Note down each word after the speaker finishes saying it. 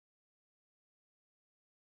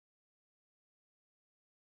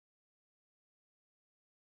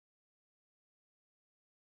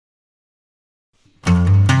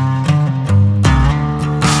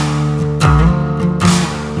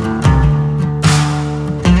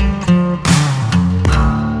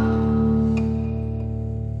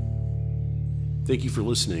Thank you for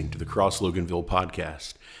listening to the Cross Loganville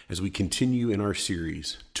podcast as we continue in our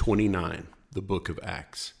series 29, the book of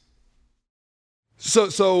Acts.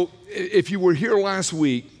 So if you were here last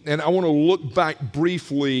week, and I want to look back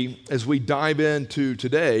briefly as we dive into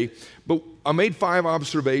today, but I made 5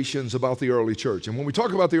 observations about the early church. And when we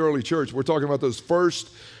talk about the early church, we're talking about those first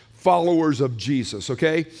followers of Jesus,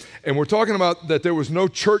 okay? And we're talking about that there was no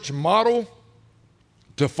church model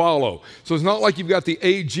to follow. So it's not like you've got the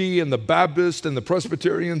AG and the Baptist and the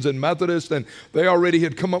Presbyterians and Methodists, and they already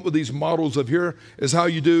had come up with these models of here is how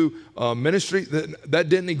you do ministry. That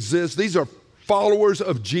didn't exist. These are followers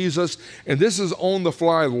of Jesus, and this is on the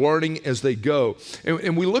fly learning as they go.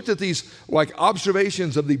 And we looked at these like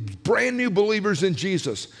observations of the brand new believers in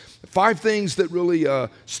Jesus. 5 things that really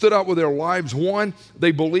stood out with their lives. 1,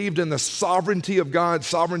 they believed in the sovereignty of God.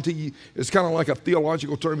 Sovereignty is kind of like a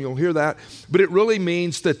theological term, you'll hear that, but it really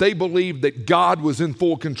means that they believed that God was in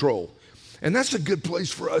full control. And that's a good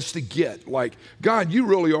place for us to get. Like, God, you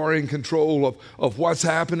really are in control of what's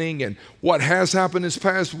happening and what has happened this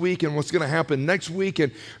past week and what's going to happen next week.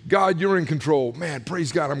 And God, you're in control. Man,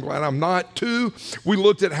 praise God, I'm glad I'm not. 2, we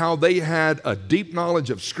looked at how they had a deep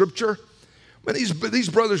knowledge of Scripture. But these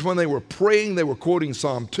brothers, when they were praying, they were quoting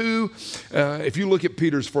Psalm 2. If you look at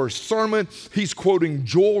Peter's first sermon, he's quoting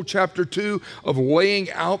Joel chapter 2 of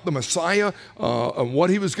laying out the Messiah and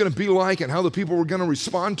what he was going to be like and how the people were going to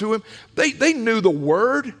respond to him. They knew the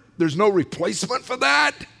word. There's no replacement for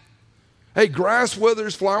that. Hey, grass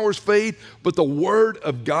withers, flowers fade, but the word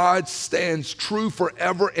of God stands true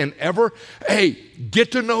forever and ever. Hey,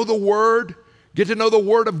 get to know the word. Get to know the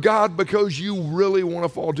Word of God because you really want to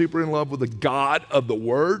fall deeper in love with the God of the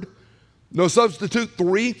Word. No substitute.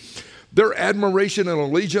 3, their admiration and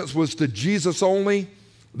allegiance was to Jesus only.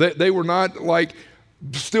 They were not like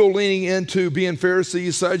still leaning into being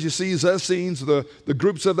Pharisees, Sadducees, Essenes, the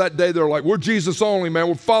groups of that day. They're like, we're Jesus only, man.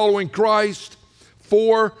 We're following Christ.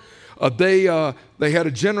 4, they had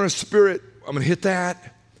a generous spirit. I'm going to hit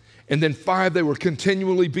that. And then 5, they were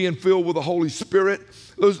continually being filled with the Holy Spirit.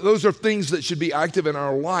 Those are things that should be active in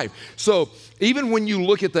our life. So even when you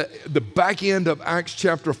look at the back end of Acts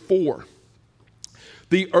chapter 4,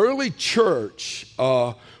 the early church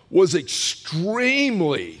was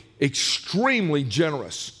extremely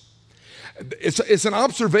generous. It's an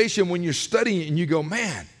observation when you're studying it and you go,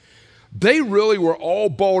 man, they really were all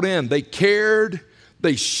bought in. They cared,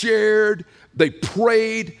 they shared, they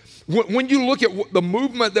prayed. When you look at the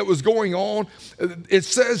movement that was going on, it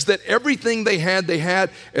says that everything they had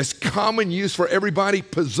as common use for everybody,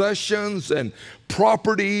 possessions and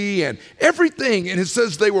property and everything. And it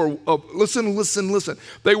says they were, listen.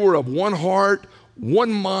 They were of one heart,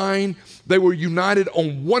 one mind. They were united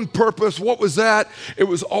on one purpose. What was that? It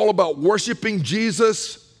was all about worshiping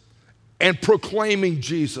Jesus and proclaiming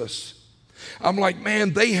Jesus. I'm like,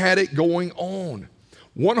 man, they had it going on.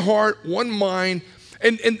 One heart, one mind.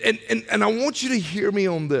 And I want you to hear me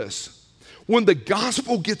on this. When the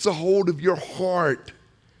gospel gets a hold of your heart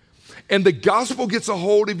and the gospel gets a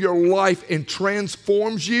hold of your life and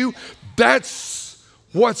transforms you, that's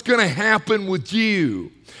what's going to happen with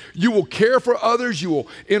you. You will care for others. You will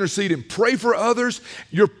intercede and pray for others.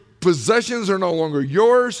 Your possessions are no longer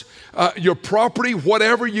yours. Your property,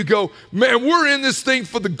 whatever, you go, man, we're in this thing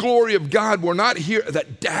for the glory of God. We're not here.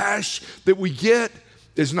 That dash that we get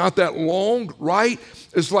is not that long, right?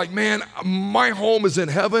 It's like, man, my home is in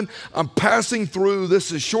heaven. I'm passing through.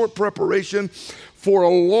 This is short preparation for a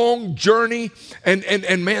long journey. And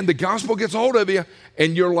man, the gospel gets hold of you,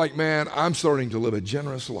 and you're like, man, I'm starting to live a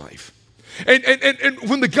generous life. And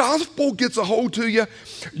when the gospel gets a hold to you,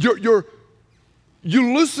 you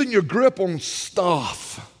loosen your grip on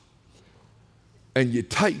stuff, and you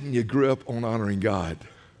tighten your grip on honoring God.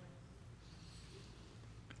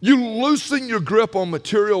 You loosen your grip on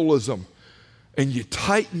materialism and you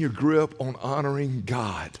tighten your grip on honoring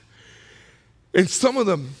God. And some of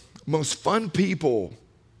the most fun people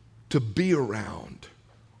to be around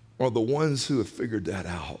are the ones who have figured that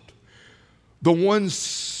out. The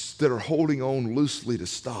ones that are holding on loosely to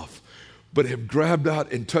stuff, but have grabbed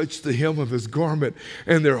out and touched the hem of his garment,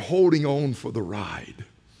 and they're holding on for the ride.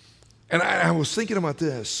 And I was thinking about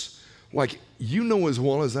this. Like, you know as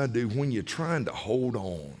well as I do, when you're trying to hold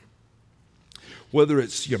on, whether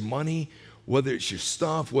it's your money, whether it's your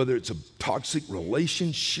stuff, whether it's a toxic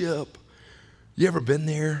relationship, you ever been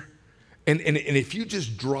there? And if you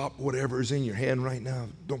just drop whatever is in your hand right now,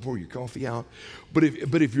 don't pour your coffee out, but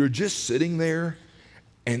if you're just sitting there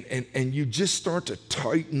and you just start to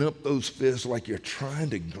tighten up those fists like you're trying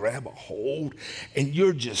to grab a hold and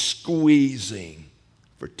you're just squeezing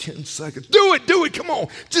for 10 seconds. Do it, come on.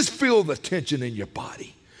 Just feel the tension in your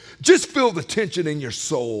body. Just feel the tension in your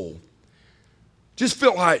soul. Just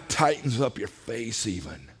feel how it tightens up your face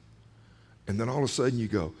even. And then all of a sudden you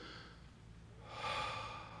go,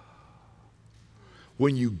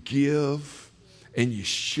 when you give and you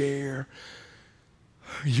share,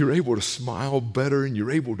 you're able to smile better and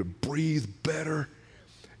you're able to breathe better.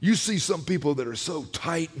 You see some people that are so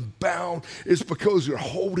tight and bound, it's because you're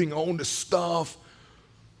holding on to stuff.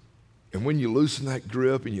 And when you loosen that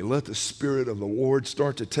grip and you let the Spirit of the Lord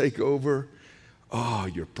start to take over,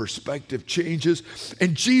 your perspective changes.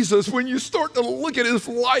 And Jesus, when you start to look at his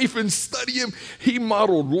life and study him, he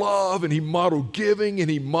modeled love and he modeled giving and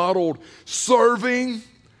he modeled serving.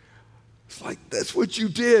 It's like, that's what you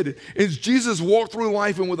did. As Jesus walked through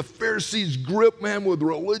life and with the Pharisees' grip, man, with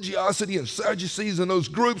religiosity and Sadducees and those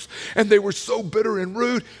groups, and they were so bitter and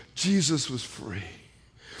rude, Jesus was free.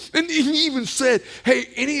 And he even said, hey,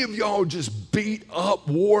 any of y'all just beat up,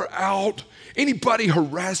 wore out, anybody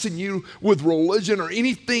harassing you with religion or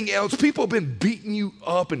anything else, people have been beating you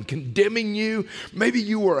up and condemning you. Maybe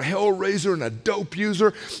you were a hell raiser and a dope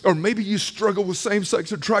user, or maybe you struggle with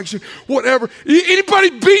same-sex attraction, whatever.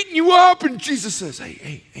 Anybody beating you up? And Jesus says,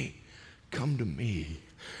 hey, come to me.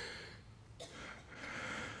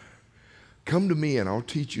 Come to me and I'll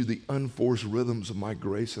teach you the unforced rhythms of my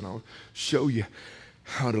grace and I'll show you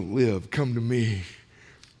how to live. Come to me.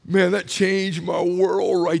 Man, that changed my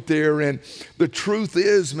world right there. And the truth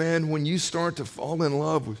is, man, when you start to fall in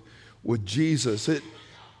love with Jesus,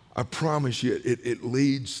 I promise you, it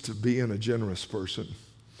leads to being a generous person.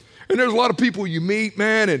 And there's a lot of people you meet,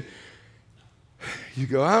 man, and you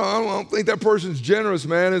go, I don't think that person's generous,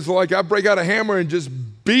 man. It's like I break out a hammer and just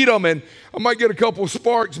beat them, and I might get a couple of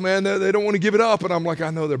sparks, man. They don't want to give it up. And I'm like, I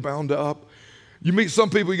know they're bound up. You meet some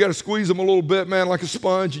people, you got to squeeze them a little bit, man, like a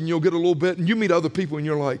sponge, and you'll get a little bit. And you meet other people, and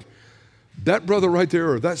you're like, that brother right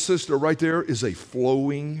there or that sister right there is a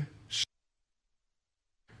flowing stream.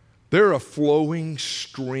 They're a flowing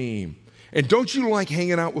stream. And don't you like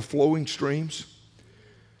hanging out with flowing streams?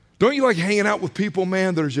 Don't you like hanging out with people,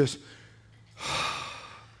 man, that are just,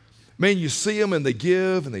 man, you see them and they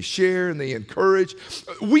give and they share and they encourage.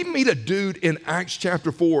 We meet a dude in Acts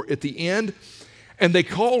chapter 4 at the end, and they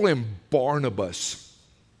call him Barnabas.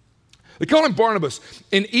 They call him Barnabas.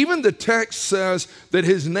 And even the text says that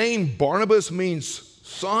his name Barnabas means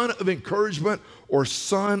son of encouragement or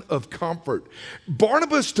son of comfort.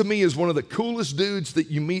 Barnabas to me is one of the coolest dudes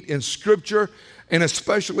that you meet in Scripture, and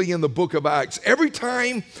especially in the book of Acts. Every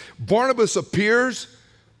time Barnabas appears,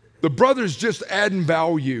 the brother's just adding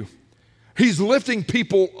value. He's lifting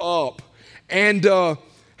people up, and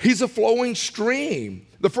he's a flowing stream.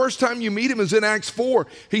 The first time you meet him is in Acts 4.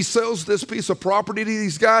 He sells this piece of property that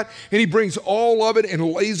he's got, and he brings all of it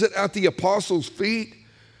and lays it at the apostles' feet.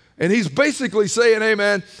 And he's basically saying, hey,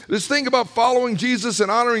 man, this thing about following Jesus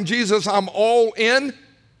and honoring Jesus, I'm all in.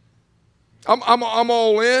 I'm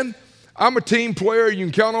all in. I'm a team player. You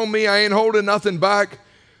can count on me. I ain't holding nothing back.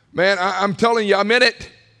 Man, I'm telling you, I'm in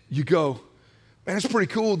it. You go, man, it's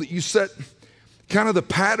pretty cool that you set kind of the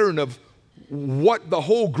pattern of what the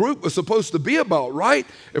whole group was supposed to be about, right?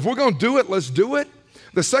 If we're going to do it, let's do it.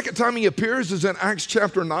 The second time he appears is in Acts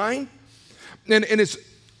chapter 9. And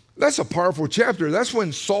that's a powerful chapter. That's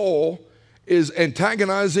when Saul is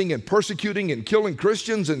antagonizing and persecuting and killing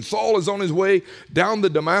Christians, and Saul is on his way down the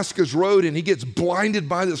Damascus road, and he gets blinded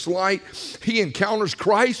by this light. He encounters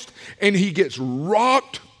Christ, and he gets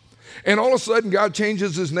rocked. And all of a sudden, God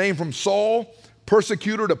changes his name from Saul,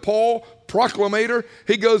 persecutor, to Paul, proclamator.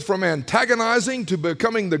 He goes from antagonizing to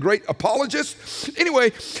becoming the great apologist.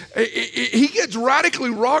 Anyway, he gets radically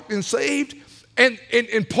rocked and saved.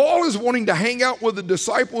 And Paul is wanting to hang out with the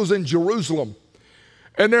disciples in Jerusalem.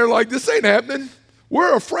 And they're like, this ain't happening.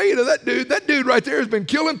 We're afraid of that dude. That dude right there has been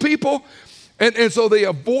killing people. And so they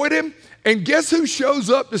avoid him. And guess who shows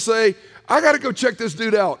up to say, I got to go check this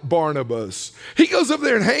dude out? Barnabas. He goes up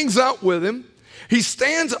there and hangs out with him. He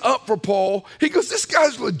stands up for Paul. He goes, this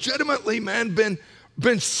guy's legitimately, man,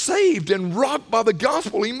 been saved and rocked by the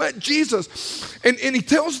gospel. He met Jesus. And he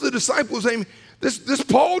tells the disciples, hey, this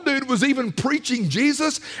Paul dude was even preaching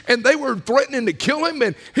Jesus, and they were threatening to kill him,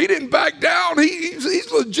 and he didn't back down.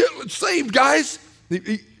 He's legit saved, guys.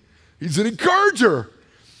 He's an encourager.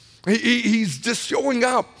 He's just showing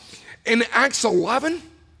up. In Acts 11,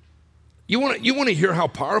 you want to hear how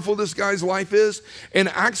powerful this guy's life is? In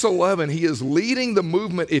Acts 11, he is leading the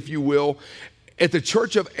movement, if you will, at the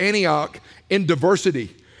church of Antioch in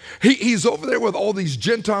diversity. He's over there with all these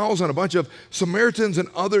Gentiles and a bunch of Samaritans and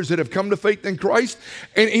others that have come to faith in Christ.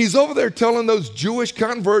 And he's over there telling those Jewish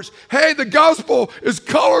converts, hey, the gospel is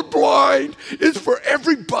colorblind. It's for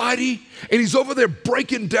everybody. And he's over there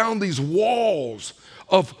breaking down these walls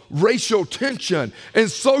of racial tension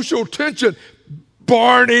and social tension.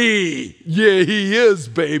 Barney, yeah, he is,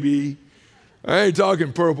 baby. I ain't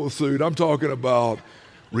talking purple suit. I'm talking about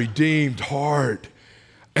redeemed heart.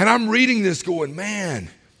 And I'm reading this going, man,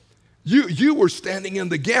 you were standing in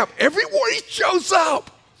the gap everywhere he shows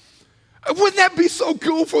up. Wouldn't that be so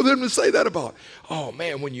cool for them to say that about? Oh,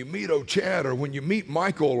 man, when you meet Chad or when you meet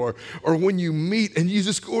Michael or when you meet and you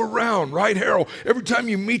just go around, right, Harold? Every time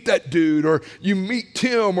you meet that dude or you meet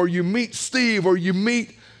Tim or you meet Steve or you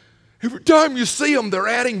meet, every time you see them, they're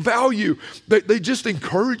adding value. They just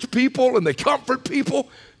encourage people and they comfort people.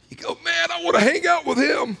 You go, man, I want to hang out with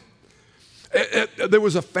him. There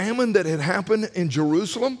was a famine that had happened in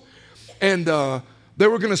Jerusalem, and they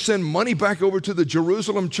were going to send money back over to the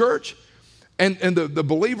Jerusalem church. And the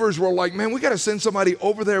believers were like, man, we got to send somebody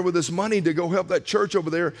over there with this money to go help that church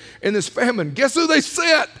over there in this famine. Guess who they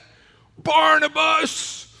sent?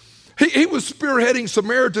 Barnabas. He was spearheading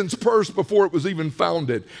Samaritan's Purse before it was even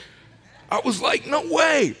founded. I was like, no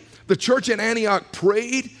way. The church in Antioch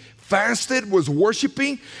prayed, fasted, was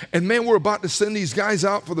worshiping, and man, we're about to send these guys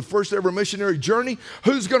out for the first ever missionary journey.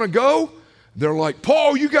 Who's going to go? They're like,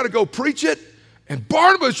 Paul, you got to go preach it. And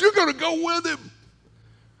Barnabas, you're going to go with him.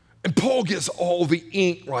 And Paul gets all the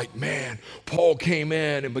ink, like, man, Paul came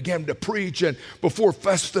in and began to preach, and before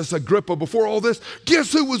Festus Agrippa, before all this,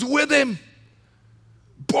 guess who was with him?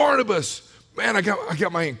 Barnabas. Man, I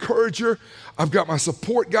got my encourager. I've got my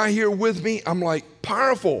support guy here with me. I'm like,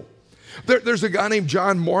 powerful. There's a guy named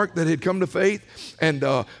John Mark that had come to faith, and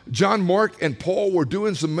John Mark and Paul were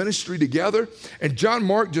doing some ministry together, and John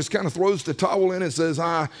Mark just kind of throws the towel in and says,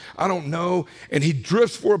 I don't know, and he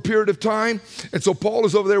drifts for a period of time, and so Paul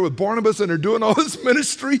is over there with Barnabas, and they're doing all this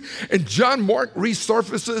ministry, and John Mark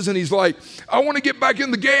resurfaces, and he's like, I want to get back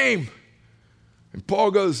in the game. And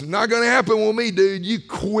Paul goes, not going to happen with me, dude. You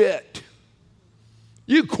quit.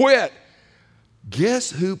 You quit. Guess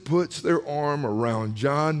who puts their arm around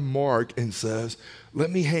John Mark and says, let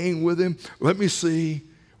me hang with him. Let me see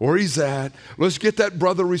where he's at. Let's get that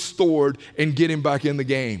brother restored and get him back in the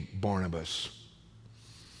game. Barnabas.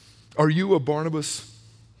 Are you a Barnabas?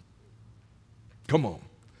 Come on.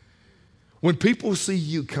 When people see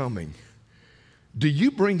you coming, do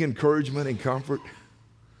you bring encouragement and comfort?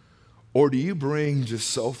 Or do you bring just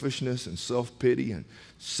selfishness and self-pity and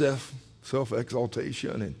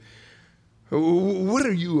self-exaltation? And what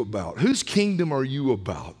are you about? Whose kingdom are you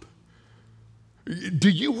about? Do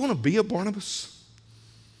you want to be a Barnabas?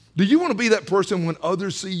 Do you want to be that person when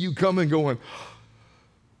others see you coming going,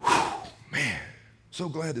 man, so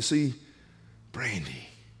glad to see Brandy,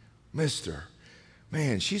 Mister.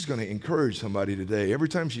 Man, she's going to encourage somebody today. Every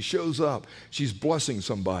time she shows up, she's blessing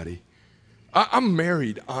somebody. I'm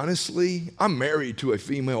married, honestly. I'm married to a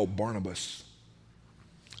female Barnabas.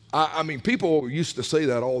 I mean, people used to say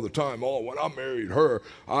that all the time. Oh, when I married her,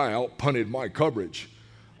 I outpunted my coverage.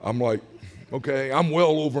 I'm like, okay, I'm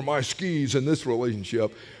well over my skis in this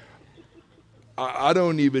relationship. I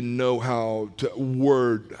don't even know how to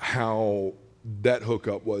word how that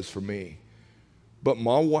hookup was for me. But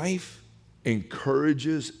my wife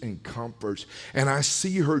encourages and comforts. And I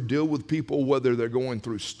see her deal with people, whether they're going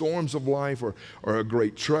through storms of life or a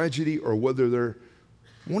great tragedy, or whether they're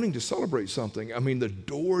wanting to celebrate something. I mean, the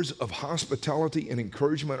doors of hospitality and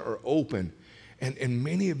encouragement are open. And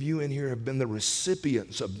many of you in here have been the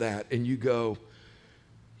recipients of that. And you go,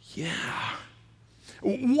 yeah.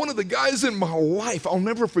 One of the guys in my life, I'll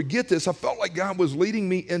never forget this. I felt like God was leading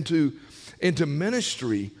me into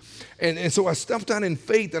ministry. And so I stepped out in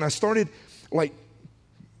faith and I started like,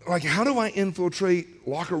 how do I infiltrate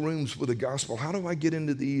locker rooms with the gospel? How do I get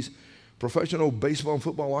into these professional baseball and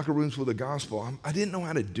football locker rooms with the gospel? I didn't know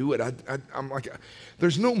how to do it. I'm like,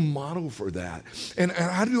 there's no model for that. And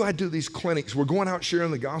how do I do these clinics? We're going out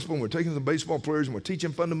sharing the gospel, and we're taking the baseball players, and we're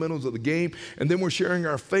teaching fundamentals of the game, and then we're sharing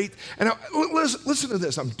our faith. And listen to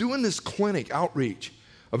this. I'm doing this clinic outreach,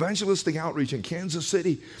 evangelistic outreach in Kansas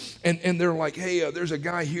City, and they're like, hey, there's a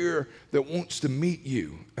guy here that wants to meet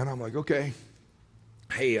you. And I'm like, okay.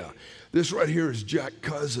 Hey, this right here is Jack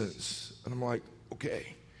Cousins. And I'm like, okay.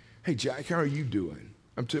 Hey, Jack, how are you doing?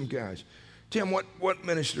 I'm Tim Cash. Tim, what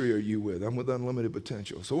ministry are you with? I'm with Unlimited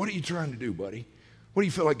Potential. So what are you trying to do, buddy? What do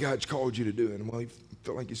you feel like God's called you to do? And well, I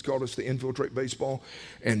feel like he's called us to infiltrate baseball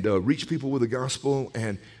and reach people with the gospel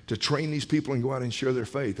and to train these people and go out and share their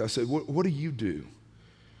faith. I said, what do you do?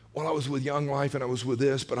 Well, I was with Young Life and I was with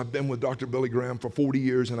this, but I've been with Dr. Billy Graham for 40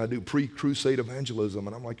 years and I do pre-crusade evangelism.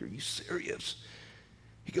 And I'm like, are you serious?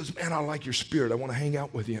 He goes, man, I like your spirit. I want to hang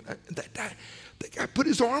out with you. And that guy put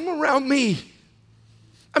his arm around me.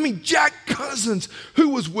 I mean, Jack Cousins, who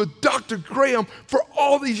was with Dr. Graham for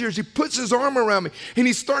all these years, he puts his arm around me and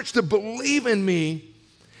he starts to believe in me.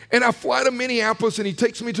 And I fly to Minneapolis and he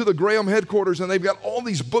takes me to the Graham headquarters and they've got all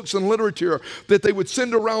these books and literature that they would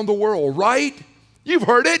send around the world, right? You've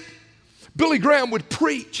heard it. Billy Graham would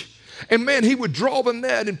preach. And man, he would draw the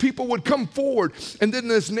net and people would come forward. And then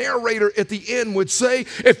this narrator at the end would say,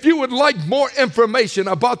 if you would like more information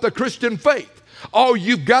about the Christian faith, all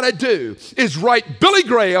you've got to do is write Billy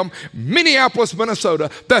Graham, Minneapolis, Minnesota.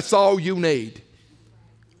 That's all you need.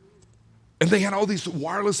 And they had all these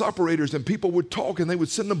wireless operators and people would talk and they would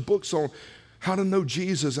send them books on how to know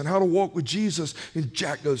Jesus and how to walk with Jesus. And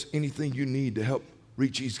Jack goes, anything you need to help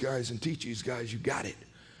reach these guys and teach these guys, you got it.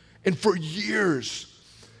 And for years,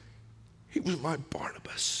 he was my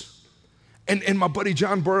Barnabas. And my buddy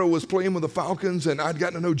John Burrow was playing with the Falcons, and I'd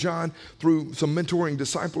gotten to know John through some mentoring,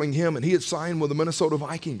 discipling him, and he had signed with the Minnesota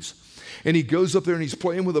Vikings. And he goes up there and he's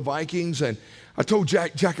playing with the Vikings, and I told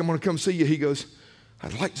Jack, I'm going to come see you. He goes,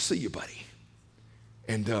 I'd like to see you, buddy.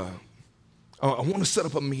 And I want to set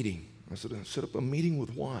up a meeting. I said, set up a meeting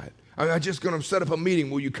with what? I'm just going to set up a meeting.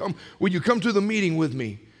 Will you come to the meeting with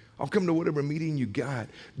me? I'll come to whatever meeting you got.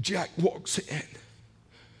 Jack walks in.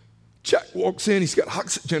 He's got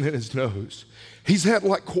oxygen in his nose. He's had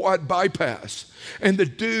like quad bypass. And the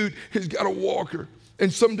dude has got a walker.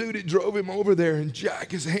 And some dude had drove him over there and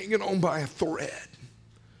Jack is hanging on by a thread.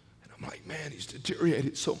 And I'm like, man, he's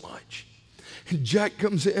deteriorated so much. And Jack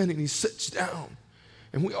comes in and he sits down.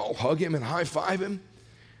 And we all hug him and high five him.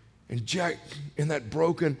 And Jack, in that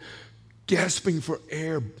broken, gasping for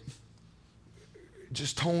air,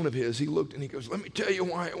 just tone of his, he looked and he goes, let me tell you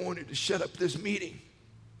why I wanted to shut up this meeting.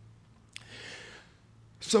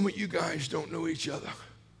 Some of you guys don't know each other,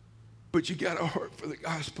 but you got a heart for the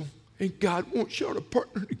gospel. And God wants y'all to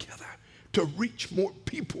partner together to reach more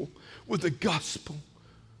people with the gospel.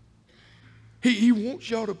 He wants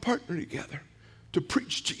y'all to partner together to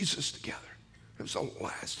preach Jesus together. That was the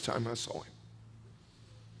last time I saw him.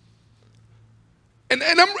 And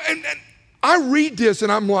I read this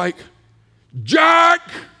and I'm like, Jack,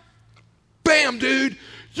 bam, dude,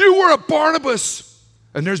 you were a Barnabas.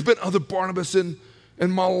 And there's been other Barnabas in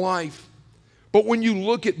my life. But when you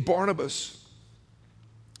look at Barnabas,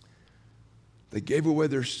 they gave away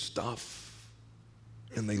their stuff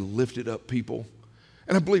and they lifted up people.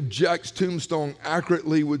 And I believe Jack's tombstone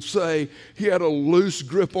accurately would say he had a loose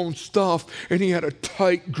grip on stuff and he had a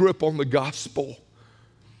tight grip on the gospel.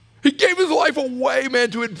 He gave his life away,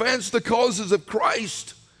 man, to advance the causes of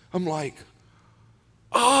Christ. I'm like,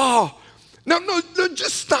 no,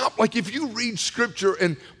 just stop. Like if you read Scripture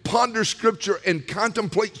and ponder Scripture and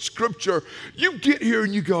contemplate Scripture, you get here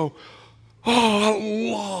and you go,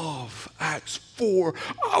 I love Acts 4.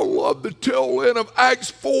 I love the tail end of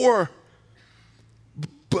Acts 4.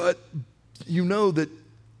 But you know that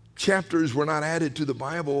chapters were not added to the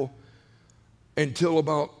Bible until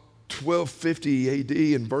about 1250 AD,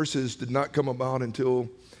 and verses did not come about until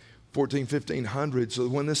 1500. So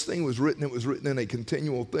when this thing was written, it was written in a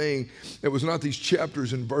continual thing. It was not these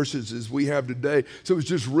chapters and verses as we have today. So it was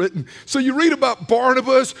just written. So you read about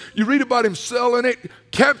Barnabas, you read about him selling it,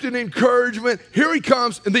 Captain Encouragement, here he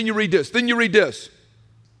comes, and then you read this, then you read this.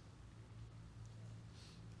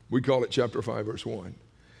 We call it chapter 5, verse 1.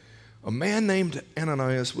 A man named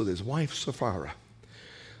Ananias with his wife Sapphira.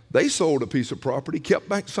 They sold a piece of property, kept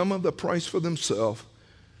back some of the price for themselves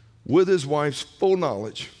with his wife's full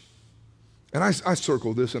knowledge. And I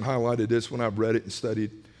circled this and highlighted this when I've read it and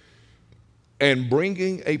studied. And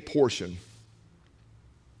bringing a portion,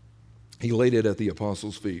 he laid it at the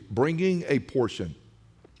apostles' feet. Bringing a portion.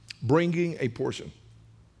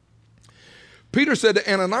 Peter said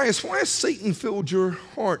to Ananias, why has Satan filled your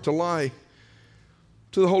heart to lie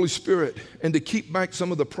to the Holy Spirit and to keep back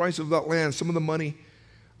some of the price of that land, some of the money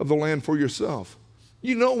of the land for yourself?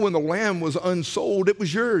 You know, when the land was unsold, it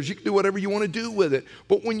was yours. You could do whatever you want to do with it.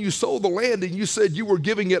 But when you sold the land and you said you were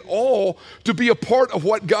giving it all to be a part of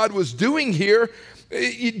what God was doing here,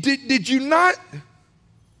 did you not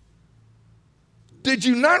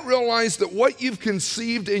realize that what you've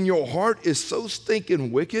conceived in your heart is so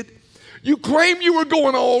stinking wicked? You claimed you were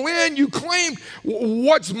going all in. You claimed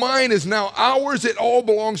what's mine is now ours. It all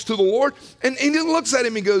belongs to the Lord. And he looks at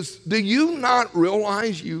him and goes, do you not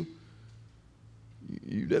realize you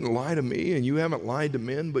didn't lie to me and you haven't lied to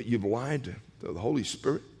men, but you've lied to the Holy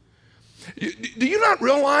Spirit? Do you not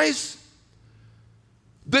realize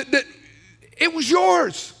that it was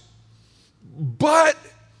yours? But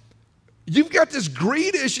you've got this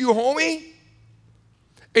greed issue, homie,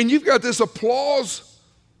 and you've got this applause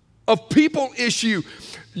of people issue.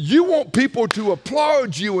 you want people to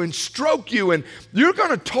applaud you and stroke you, and you're going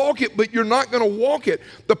to talk it, but you're not going to walk it.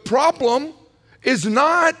 The problem is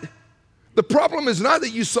not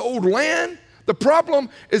that you sold land. The problem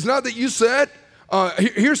is not that you said,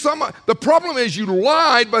 the problem is you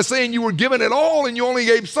lied by saying you were giving it all and you only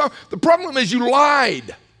gave some. The problem is you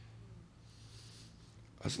lied.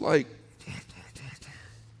 I was like,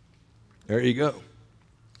 there you go.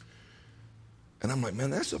 And I'm like,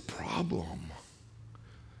 man, that's a problem.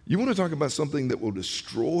 You want to talk about something that will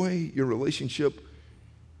destroy your relationship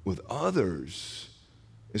with others?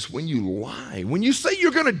 It's when you lie. When you say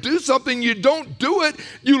you're going to do something, you don't do it.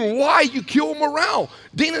 You lie, you kill morale.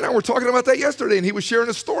 Dean and I were talking about that yesterday, and he was sharing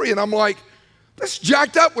a story, and I'm like, that's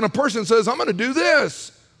jacked up when a person says, I'm going to do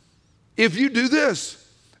this. If you do this,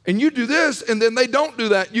 and you do this, and then they don't do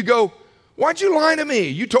that, you go, why'd you lie to me?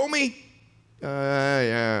 You told me?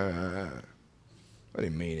 Yeah, I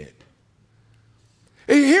didn't mean it.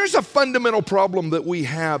 Here's a fundamental problem that we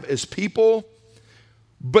have as people,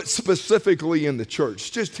 but specifically in the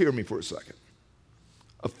church. Just hear me for a second.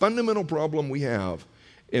 A fundamental problem we have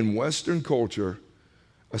in Western culture,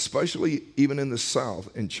 especially even in the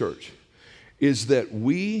South in church, is that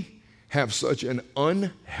we have such an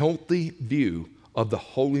unhealthy view of the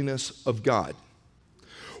holiness of God.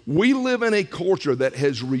 We live in a culture that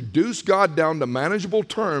has reduced God down to manageable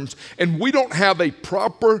terms, and we don't have a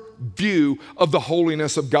proper view of the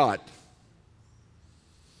holiness of God.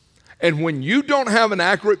 And when you don't have an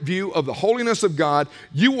accurate view of the holiness of God,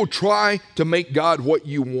 you will try to make God what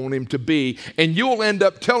you want him to be, and you'll end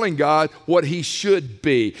up telling God what he should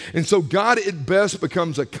be. And so God at best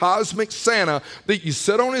becomes a cosmic Santa that you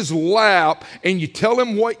sit on his lap and you tell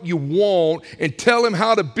him what you want and tell him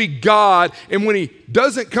how to be God, and when he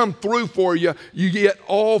doesn't come through for you, you get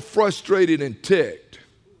all frustrated and ticked.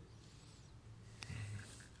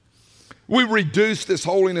 We reduce this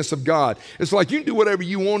holiness of God. It's like you can do whatever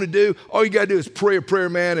you want to do. All you got to do is pray a prayer,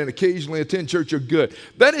 man, and occasionally attend church. You're good.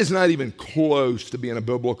 That is not even close to being a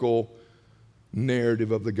biblical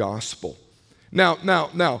narrative of the gospel. Now,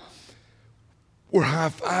 we're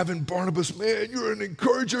high-fiving Barnabas. Man, you're an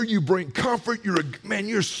encourager. You bring comfort.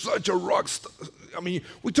 You're such a rock star. I mean,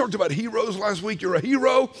 we talked about heroes last week. You're a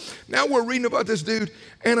hero. Now we're reading about this dude,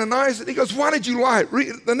 Ananias, and he goes, why did you lie?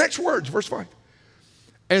 Read the next words, verse 5.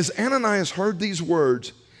 As Ananias heard these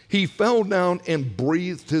words, he fell down and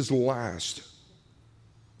breathed his last.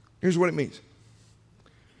 Here's what it means.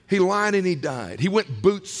 He lied and he died. He went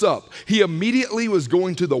boots up. He immediately was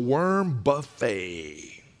going to the worm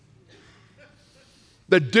buffet.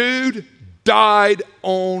 The dude died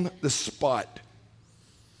on the spot.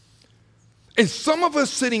 And some of us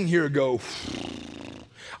sitting here go,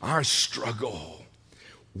 I struggle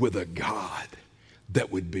with a God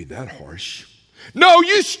that would be that harsh. No,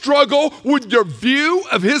 you struggle with your view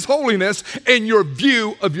of his holiness and your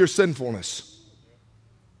view of your sinfulness.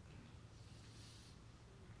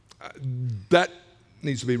 That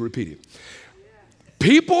needs to be repeated.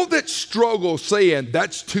 People that struggle saying,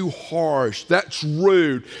 that's too harsh, that's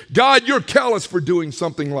rude, God, you're callous for doing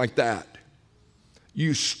something like that.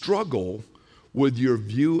 You struggle with your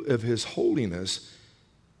view of his holiness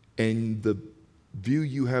and the view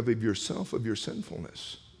you have of yourself, of your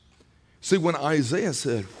sinfulness. See, when Isaiah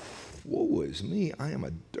said, woe is me, I am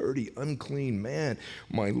a dirty, unclean man.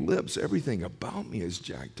 My lips, everything about me is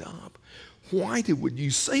jacked up. Why would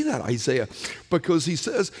you say that, Isaiah? Because he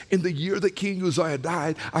says, in the year that King Uzziah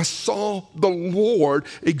died, I saw the Lord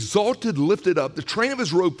exalted, lifted up, the train of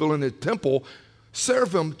his robe filling the temple,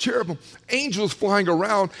 seraphim, cherubim, angels flying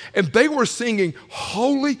around, and they were singing,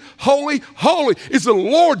 holy, holy, holy is the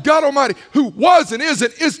Lord God Almighty, who was and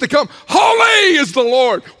is to come. Holy is the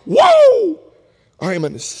Lord. Whoa! I am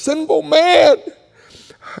a sinful man.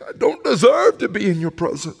 I don't deserve to be in your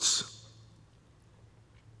presence.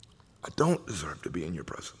 I don't deserve to be in your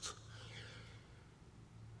presence.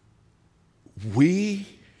 We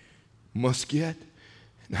must get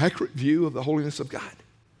an accurate view of the holiness of God.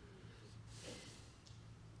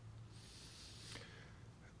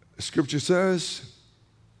 The scripture says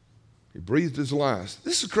he breathed his last.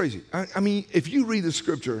 This is crazy. I mean, if you read the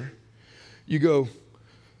scripture, you go,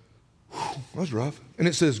 that was rough. And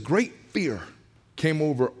it says, great fear came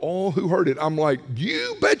over all who heard it. I'm like,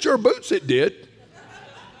 you bet your boots it did.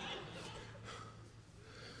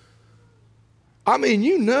 I mean,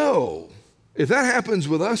 you know, if that happens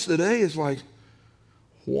with us today, it's like,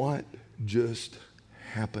 what just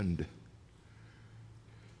happened?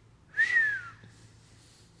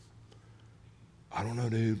 I don't know,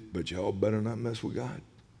 dude, but y'all better not mess with God.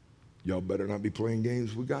 Y'all better not be playing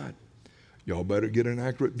games with God. Y'all better get an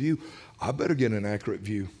accurate view. I better get an accurate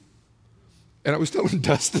view And I was telling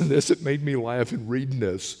Dustin this, it made me laugh in reading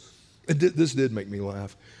this. This did make me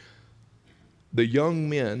laugh. The young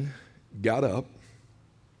men got up,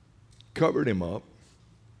 covered him up,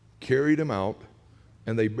 carried him out,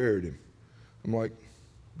 and they buried him. I'm like,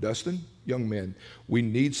 Dustin, young men, we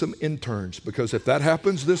need some interns, because if that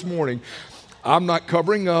happens this morning, I'm not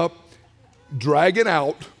covering up, dragging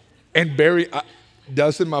out, and bury.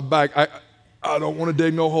 Dustin, my back, I don't want to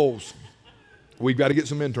dig no holes. We've got to get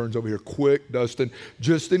some interns over here quick, Dustin,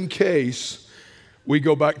 just in case we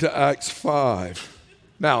go back to Acts 5.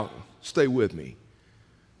 Now, stay with me.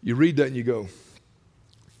 You read that and you go,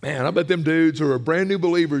 man, I bet them dudes who are brand new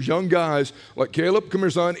believers, young guys like Caleb, come here,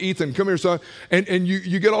 son, Ethan, come here, son, and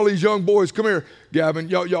you get all these young boys, come here, Gavin,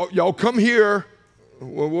 y'all come here.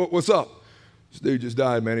 What's up? This dude just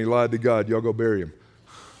died, man. He lied to God. Y'all go bury him.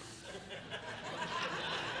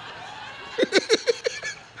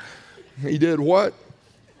 He did what?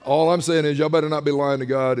 All I'm saying is y'all better not be lying to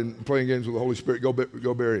God and playing games with the Holy Spirit. Go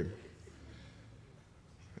bury him.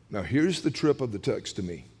 Now, here's the trip of the text to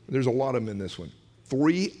me. There's a lot of them in this one.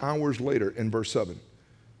 3 hours later in verse 7,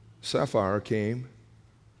 Sapphira came,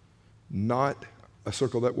 I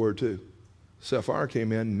circle that word too. Sapphira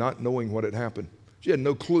came in not knowing what had happened. She had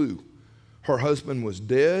no clue. Her husband was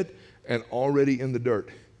dead and already in the dirt.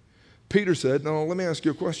 Peter said, "No, let me ask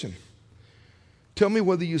you a question. Tell me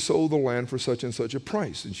whether you sold the land for such and such a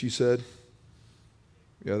price." And she said,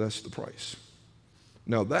 "Yeah, that's the price."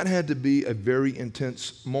 Now, that had to be a very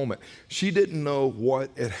intense moment. She didn't know what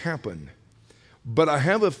had happened, but I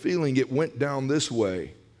have a feeling it went down this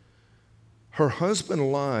way. Her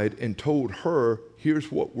husband lied and told her,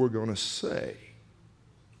 here's what we're going to say.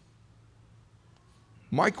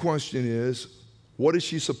 My question is, what is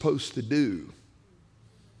she supposed to do?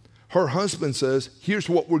 Her husband says, here's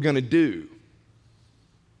what we're going to do.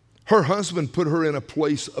 Her husband put her in a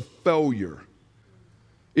place of failure.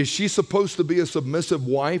 Is she supposed to be a submissive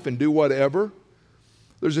wife and do whatever?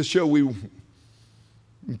 There's a show we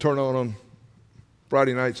turn on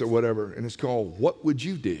Friday nights or whatever, and it's called What Would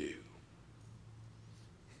You Do?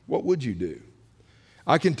 What would you do?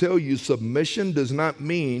 I can tell you submission does not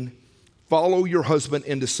mean follow your husband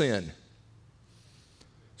into sin.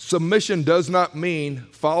 Submission does not mean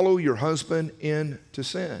follow your husband into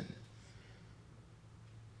sin.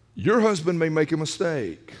 Your husband may make a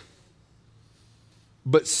mistake,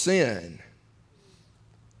 but sin.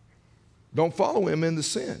 Don't follow him into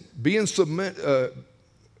sin. Being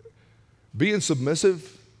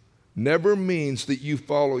submissive never means that you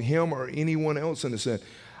follow him or anyone else into sin.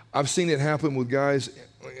 I've seen it happen with guys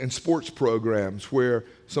in sports programs where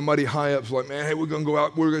somebody high up's like, man, hey, we're going to go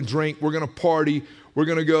out, we're going to drink, we're going to party, we're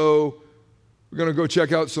going to go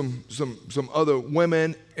check out some other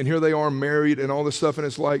women, and here they are married and all this stuff, and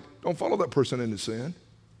it's like, don't follow that person into sin.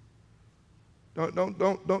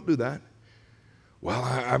 Don't do that. Well,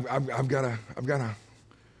 I've got to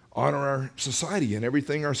honor our society and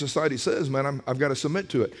everything our society says, man. I've got to submit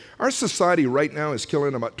to it. Our society right now is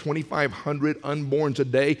killing about 2,500 unborns a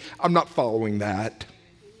day. I'm not following that.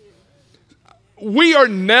 We are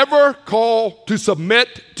never called to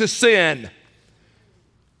submit to sin.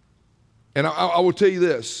 And I will tell you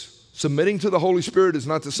this, submitting to the Holy Spirit is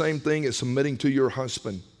not the same thing as submitting to your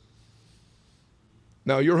husband.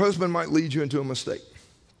 Now, your husband might lead you into a mistake.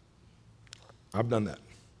 I've done that.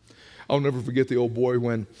 I'll never forget the old boy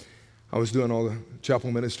when I was doing all the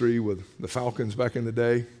chapel ministry with the Falcons back in the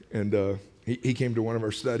day, and he came to one of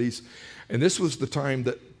our studies. And this was the time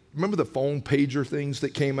that, remember the phone pager things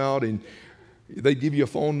that came out, and they'd give you a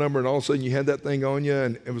phone number, and all of a sudden you had that thing on you,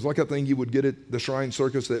 and it was like a thing you would get at the Shrine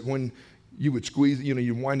Circus that when you would squeeze,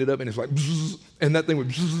 you wind it up, and it's like, bzz, and that thing would,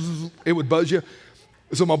 bzz, it would buzz you.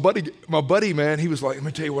 So my buddy, man, he was like, let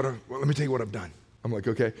me tell you what I've done. I'm like,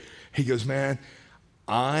 okay. He goes, man,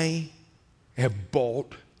 I have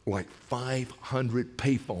bought like 500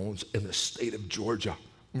 payphones in the state of Georgia.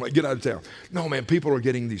 I'm like, get out of town. No, man, people are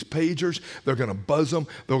getting these pagers. They're going to buzz them.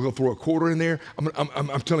 They'll go throw a quarter in there.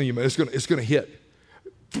 I'm telling you, man, it's going to hit.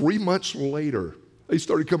 3 months later, they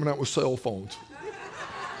started coming out with cell phones.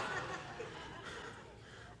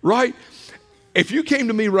 Right? If you came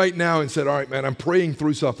to me right now and said, all right, man, I'm praying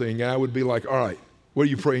through something, I would be like, all right, what are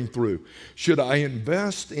you praying through? Should I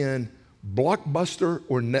invest in Blockbuster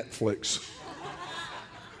or Netflix?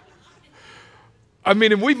 I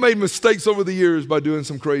mean, and we've made mistakes over the years by doing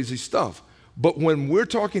some crazy stuff. But when we're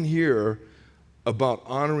talking here about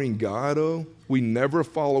honoring God, we never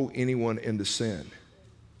follow anyone into sin.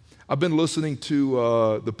 I've been listening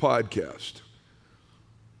to the podcast,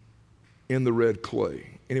 In the Red Clay.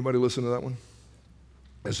 Anybody listen to that one?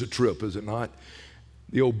 It's a trip, is it not?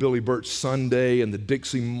 the old Billy Burt Sunday and the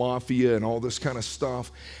Dixie Mafia and all this kind of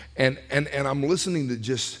stuff. And I'm listening to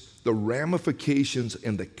just the ramifications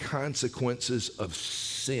and the consequences of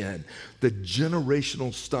sin, the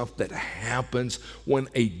generational stuff that happens when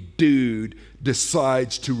a dude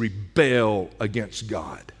decides to rebel against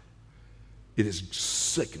God. It is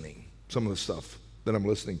sickening, some of the stuff that I'm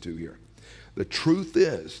listening to here. The truth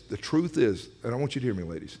is, and I want you to hear me,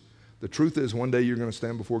 ladies, the truth is one day you're going to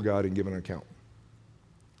stand before God and give an account.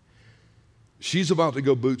 She's about to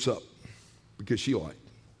go boots up because she lied.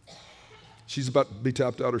 She's about to be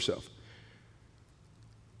tapped out herself.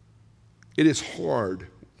 It is hard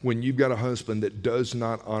when you've got a husband that does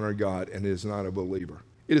not honor God and is not a believer.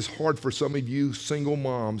 It is hard for some of you single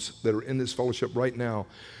moms that are in this fellowship right now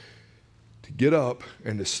to get up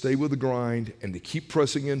and to stay with the grind and to keep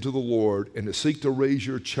pressing into the Lord and to seek to raise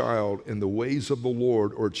your child in the ways of the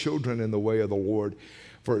Lord or children in the way of the Lord.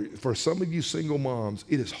 For some of you single moms,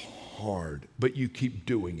 it is hard, but you keep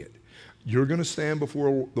doing it. You're going to stand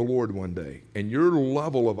before the Lord one day, and your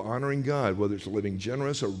level of honoring God, whether it's living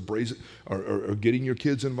generous or getting your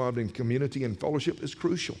kids involved in community and fellowship, is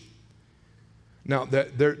crucial. Now,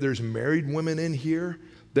 there's married women in here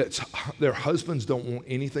that their husbands don't want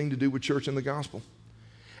anything to do with church and the gospel.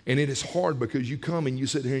 And it is hard because you come and you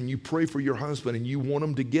sit here and you pray for your husband and you want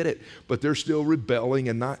them to get it, but they're still rebelling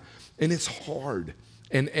and it's hard.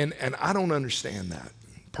 And I don't understand that.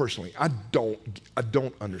 Personally, I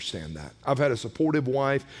don't understand that. I've had a supportive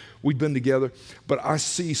wife. We've been together, but I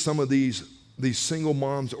see some of these single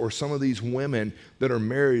moms or some of these women that are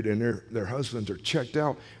married and their husbands are checked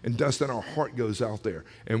out, and Dustin, our heart goes out there.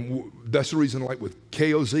 And that's the reason, like with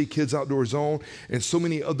KOZ, Kids Outdoor Zone, and so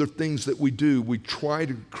many other things that we do, we try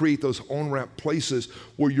to create those on-ramp places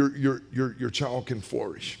where your child can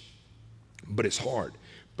flourish. But it's hard.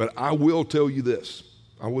 But I will tell you this.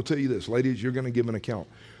 Ladies, you're going to give an account.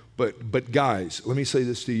 But guys, let me say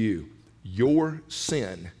this to you. Your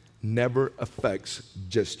sin never affects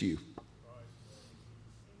just you.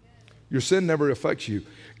 Your sin never affects you.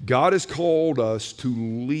 God has called us to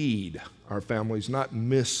lead our families, not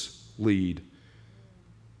mislead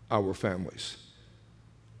our families.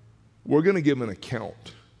 We're going to give an account.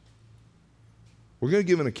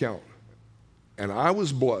 And I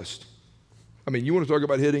was blessed. I mean, you want to talk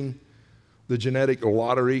about hitting the genetic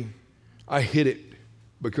lottery? I hit it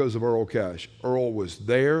because of Earl Cash. Earl was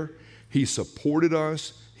there. He supported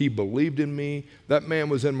us. He believed in me. That man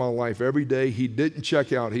was in my life every day. He didn't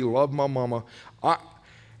check out. He loved my mama.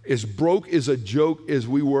 As broke as a joke as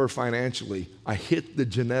we were financially, I hit the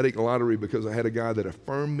genetic lottery because I had a guy that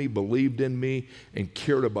affirmed me, believed in me, and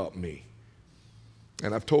cared about me.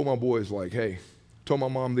 And I've told my boys, like, hey, told my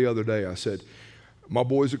mom the other day, I said, my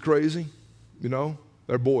boys are crazy. You know,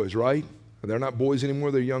 they're boys, right? They're not boys anymore.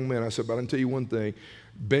 They're young men. I said, but I can tell you one thing.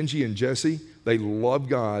 Benji and Jesse, they love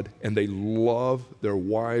God, and they love their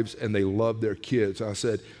wives, and they love their kids. I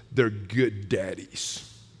said, they're good daddies.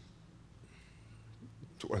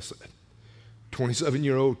 That's what I said.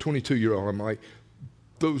 27-year-old, 22-year-old, I'm like,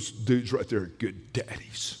 those dudes right there are good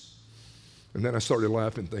daddies. And then I started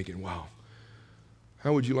laughing, thinking, wow,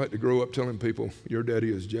 how would you like to grow up telling people your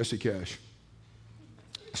daddy is Jesse Cash?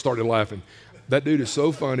 I started laughing. That dude is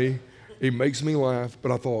so funny. He makes me laugh,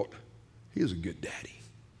 but I thought, he is a good daddy.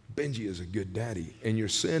 Benji is a good daddy. And your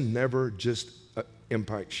sin never just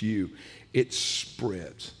impacts you. It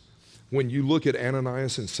spreads. When you look at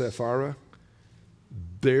Ananias and Sapphira,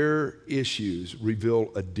 their issues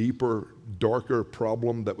reveal a deeper, darker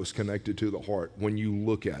problem that was connected to the heart when you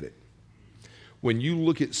look at it. When you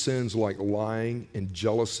look at sins like lying and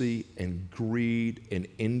jealousy and greed and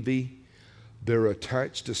envy, they're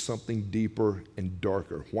attached to something deeper and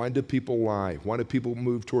darker. Why do people lie? Why do people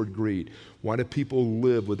move toward greed? Why do people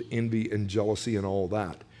live with envy and jealousy and all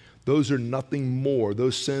that? Those are nothing more.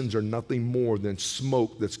 Those sins are nothing more than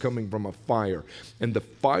smoke that's coming from a fire. And the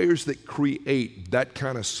fires that create that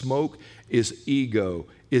kind of smoke is ego,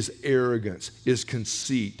 is arrogance, is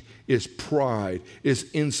conceit, is pride, is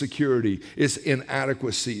insecurity, is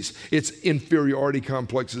inadequacies, it's inferiority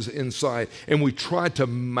complexes inside. And we try to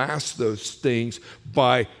mask those things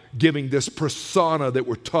by giving this persona that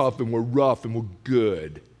we're tough and we're rough and we're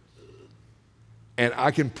good. And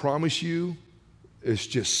I can promise you, it's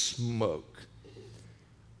just smoke.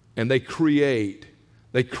 And they create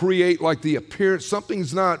like the appearance,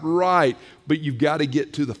 something's not right, but you've got to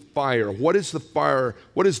get to the fire. What is the fire?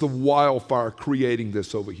 What is the wildfire creating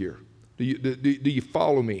this over here? Do you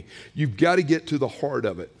follow me? You've got to get to the heart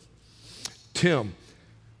of it. Tim,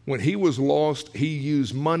 when he was lost, he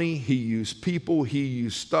used money, he used people, he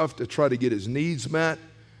used stuff to try to get his needs met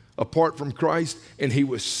apart from Christ, and he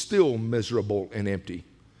was still miserable and empty.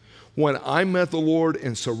 When I met the Lord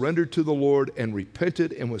and surrendered to the Lord and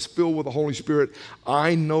repented and was filled with the Holy Spirit,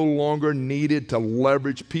 I no longer needed to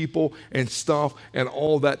leverage people and stuff and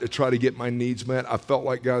all that to try to get my needs met. I felt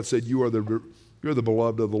like God said, you're the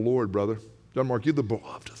beloved of the Lord, brother. John Mark, you're the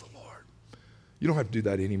beloved of the Lord. You don't have to do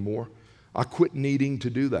that anymore. I quit needing to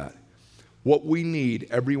do that. What we need,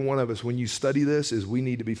 every one of us, when you study this, is we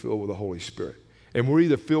need to be filled with the Holy Spirit. And we're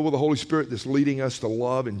either filled with the Holy Spirit that's leading us to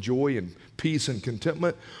love and joy and peace and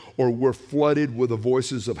contentment, or we're flooded with the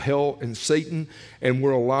voices of hell and Satan, and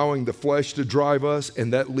we're allowing the flesh to drive us,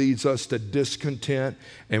 and that leads us to discontent,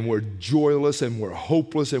 and we're joyless, and we're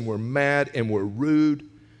hopeless, and we're mad, and we're rude.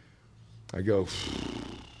 I go,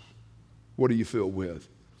 what are you filled with?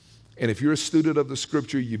 And if you're a student of the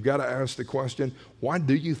Scripture, you've got to ask the question, why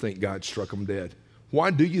do you think God struck them dead? Why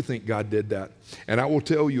do you think God did that? And I will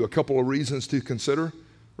tell you a couple of reasons to consider.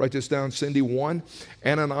 Write this down, Cindy. One,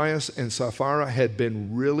 Ananias and Sapphira had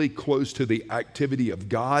been really close to the activity of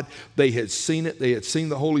God. They had seen it. They had seen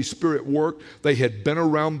the Holy Spirit work. They had been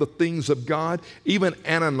around the things of God. Even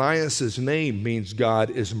Ananias' name means God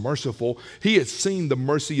is merciful. He had seen the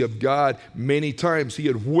mercy of God many times. He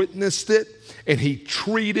had witnessed it, and he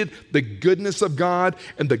treated the goodness of God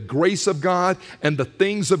and the grace of God and the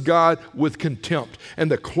things of God with contempt. And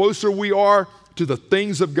the closer we are to the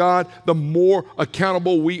things of God, the more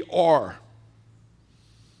accountable we are.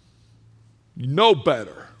 You know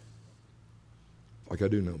better. Like I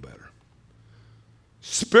do know better.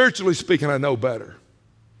 Spiritually speaking, I know better.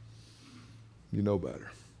 You know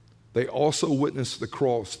better. They also witnessed the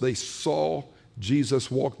cross. They saw Jesus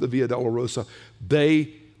walk the Via Dolorosa.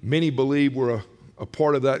 Many believe were a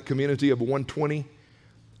part of that community of 120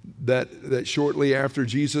 that shortly after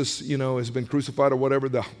Jesus, has been crucified or whatever,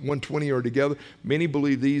 the 120 are together. Many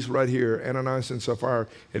believe these right here, Ananias and Sapphira,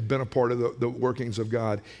 had been a part of the workings of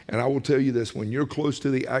God. And I will tell you this, when you're close to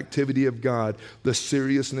the activity of God, the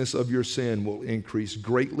seriousness of your sin will increase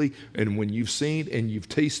greatly. And when you've seen and you've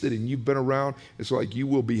tasted and you've been around, it's like you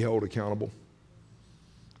will be held accountable.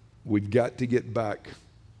 We've got to get back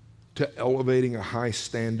to elevating a high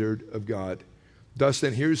standard of God.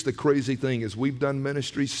 Dustin, here's the crazy thing. As we've done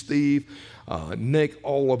ministry, Steve, Nick,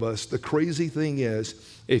 all of us, the crazy thing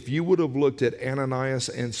is, if you would have looked at Ananias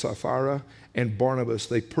and Sapphira and Barnabas,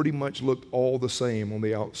 they pretty much looked all the same on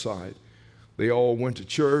the outside. They all went to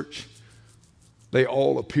church. They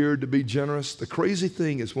all appeared to be generous. The crazy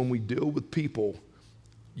thing is when we deal with people,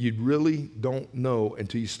 you really don't know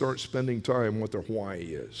until you start spending time what their why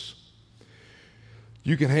is.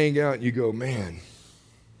 You can hang out and you go, man,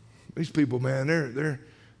 these people, man, they're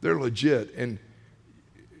legit. And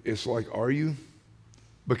it's like, are you?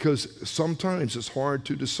 Because sometimes it's hard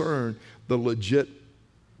to discern the legit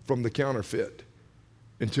from the counterfeit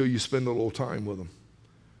until you spend a little time with them.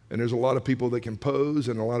 And there's a lot of people that can pose,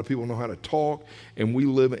 and a lot of people know how to talk. And we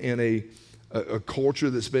live in a culture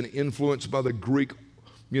that's been influenced by the Greek,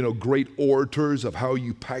 great orators of how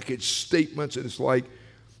you package statements. And it's like,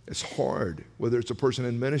 it's hard, whether it's a person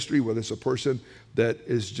in ministry, whether it's a person that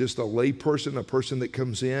is just a lay person, a person that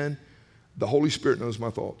comes in. The Holy Spirit knows my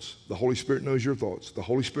thoughts. The Holy Spirit knows your thoughts. The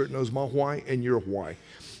Holy Spirit knows my why and your why.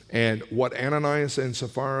 And what Ananias and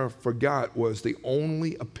Sapphira forgot was the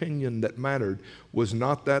only opinion that mattered was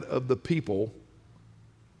not that of the people,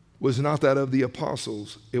 was not that of the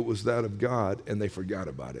apostles. It was that of God, and they forgot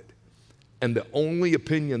about it. And the only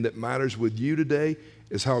opinion that matters with you today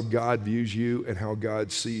is how God views you and how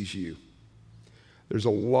God sees you. There's a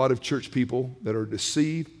lot of church people that are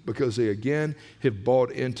deceived because they, again, have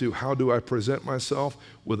bought into how do I present myself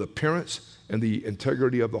with appearance, and the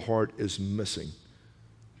integrity of the heart is missing.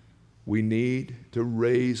 We need to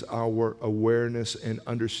raise our awareness and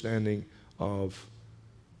understanding of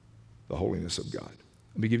the holiness of God.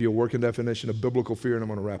 Let me give you a working definition of biblical fear, and I'm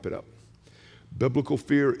going to wrap it up. Biblical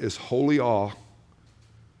fear is holy awe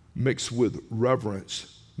mixed with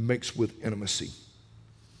reverence, mixed with intimacy.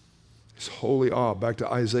 It's holy awe. Back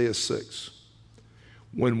to Isaiah 6.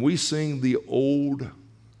 When we sing the old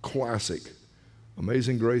classic,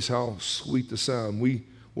 Amazing Grace, how sweet the sound, we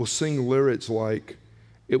will sing lyrics like,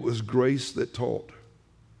 it was grace that taught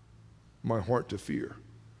my heart to fear,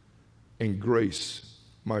 and grace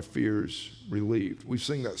my fears relieved. We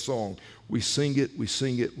sing that song. We sing it, we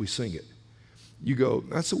sing it, we sing it. You go,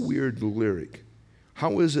 that's a weird lyric.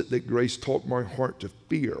 How is it that grace taught my heart to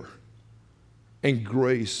fear, and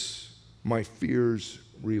grace my fears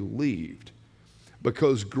relieved?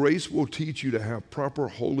 Because grace will teach you to have proper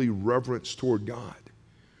holy reverence toward God.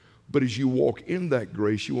 But as you walk in that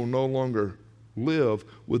grace, you will no longer live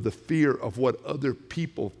with the fear of what other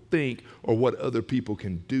people think or what other people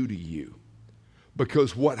can do to you.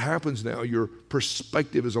 Because what happens now, your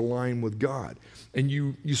perspective is aligned with God. And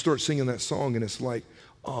you start singing that song, and it's like,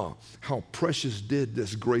 oh, how precious did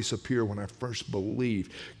this grace appear when I first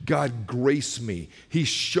believed. God graced me. He's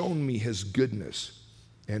shown me his goodness.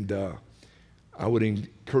 And I would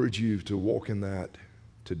encourage you to walk in that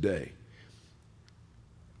today.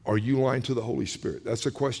 Are you lying to the Holy Spirit? That's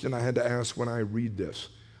a question I had to ask when I read this.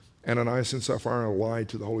 Ananias and Sapphira lied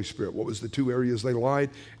to the Holy Spirit. What was the two areas they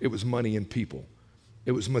lied? It was money and people.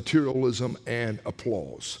 It was materialism and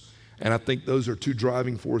applause. And I think those are two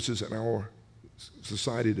driving forces in our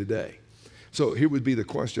society today. So here would be the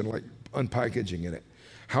question, like unpackaging in it.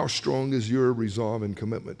 How strong is your resolve and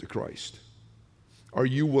commitment to Christ? Are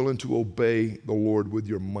you willing to obey the Lord with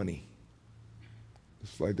your money?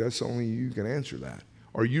 It's like that's only you can answer that.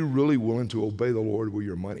 Are you really willing to obey the Lord with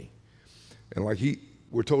your money? And like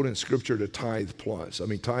we're told in Scripture to tithe plus. I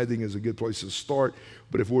mean, tithing is a good place to start,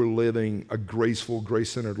 but if we're living a graceful,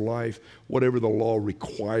 grace-centered life, whatever the law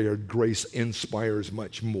required, grace inspires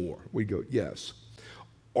much more. We go, yes.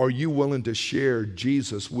 Are you willing to share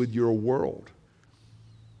Jesus with your world?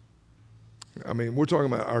 I mean, we're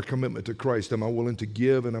talking about our commitment to Christ. Am I willing to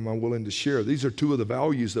give and am I willing to share? These are two of the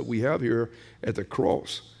values that we have here at the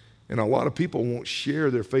cross. And a lot of people won't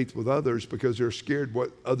share their faith with others because they're scared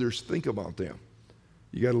what others think about them.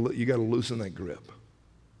 You got to loosen that grip.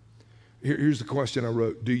 Here's the question I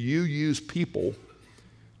wrote. Do you use people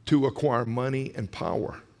to acquire money and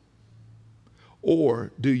power?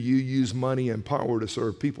 Or do you use money and power to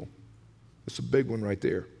serve people? That's a big one right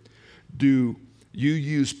there. Do you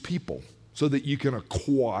use people so that you can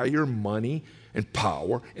acquire money and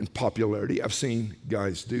power and popularity? I've seen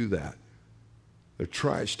guys do that. They're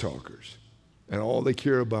trash talkers. And all they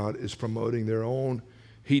care about is promoting their own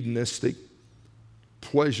hedonistic,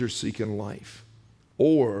 pleasure-seeking life.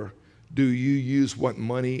 Or do you use what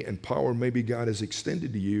money and power maybe God has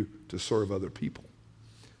extended to you to serve other people?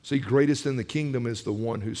 See, greatest in the kingdom is the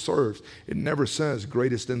one who serves. It never says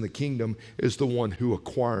greatest in the kingdom is the one who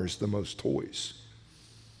acquires the most toys.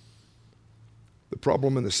 The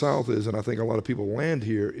problem in the South is, and I think a lot of people land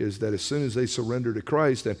here, is that as soon as they surrender to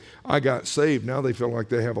Christ and I got saved, now they feel like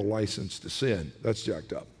they have a license to sin. That's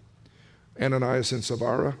jacked up. Ananias and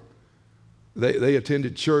Sapphira, they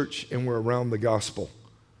attended church and were around the gospel,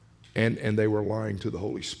 and they were lying to the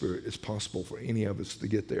Holy Spirit. It's possible for any of us to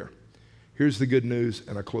get there. Here's the good news,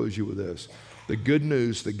 and I close you with this. The good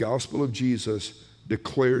news, the gospel of Jesus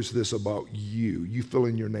declares this about you. You fill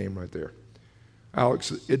in your name right there.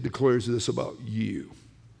 Alex, it declares this about you.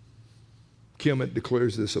 Kim, it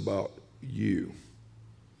declares this about you.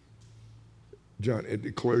 John, it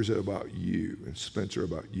declares it about you. And Spencer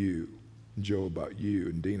about you. And Joe about you.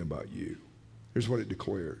 And Dean about you. Here's what it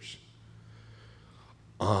declares.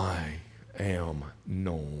 I am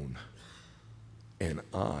known and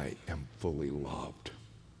I am fully loved.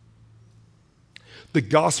 The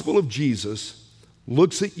gospel of Jesus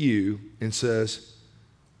looks at you and says,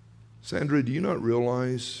 Sandra, do you not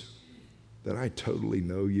realize that I totally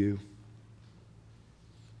know you?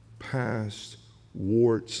 Past,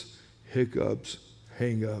 warts, hiccups,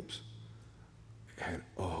 hang-ups, and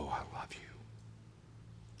oh, I love you.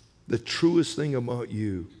 The truest thing about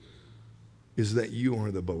you is that you are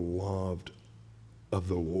the beloved of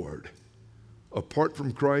the Lord. Apart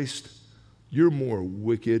from Christ, you're more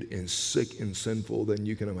wicked and sick and sinful than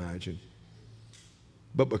you can imagine.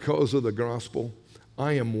 But because of the gospel,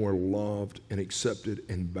 I am more loved and accepted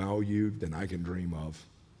and valued than I can dream of.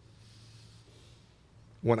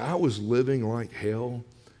 When I was living like hell,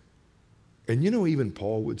 and even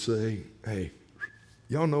Paul would say, hey,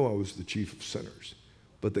 y'all know I was the chief of sinners,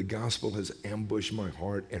 but the gospel has ambushed my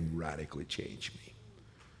heart and radically changed me.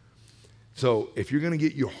 So if you're going to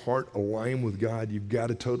get your heart aligned with God, you've got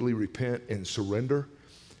to totally repent and surrender.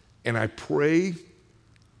 And I pray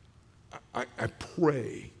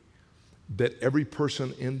that every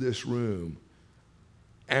person in this room,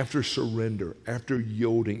 after surrender, after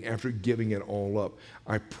yielding, after giving it all up,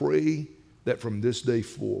 I pray that from this day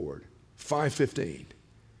forward, 5:15,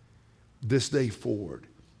 this day forward,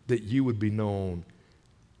 that you would be known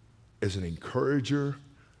as an encourager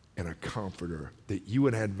and a comforter, that you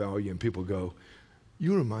would add value and people go,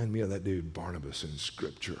 you remind me of that dude Barnabas in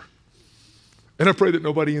Scripture. And I pray that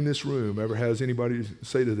nobody in this room ever has anybody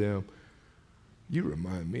say to them, you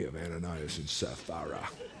remind me of Ananias and Sapphira.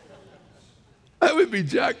 That would be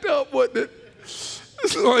jacked up, wouldn't it?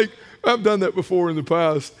 It's like, I've done that before in the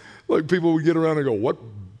past. Like people would get around and go, what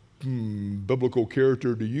biblical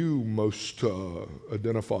character do you most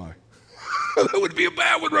identify? That would be a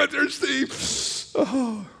bad one right there, Steve.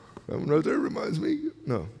 Oh, that one right there reminds me.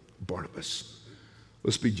 No, Barnabas.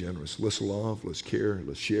 Let's be generous. Let's love. Let's care.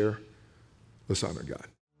 Let's share. Let's honor God.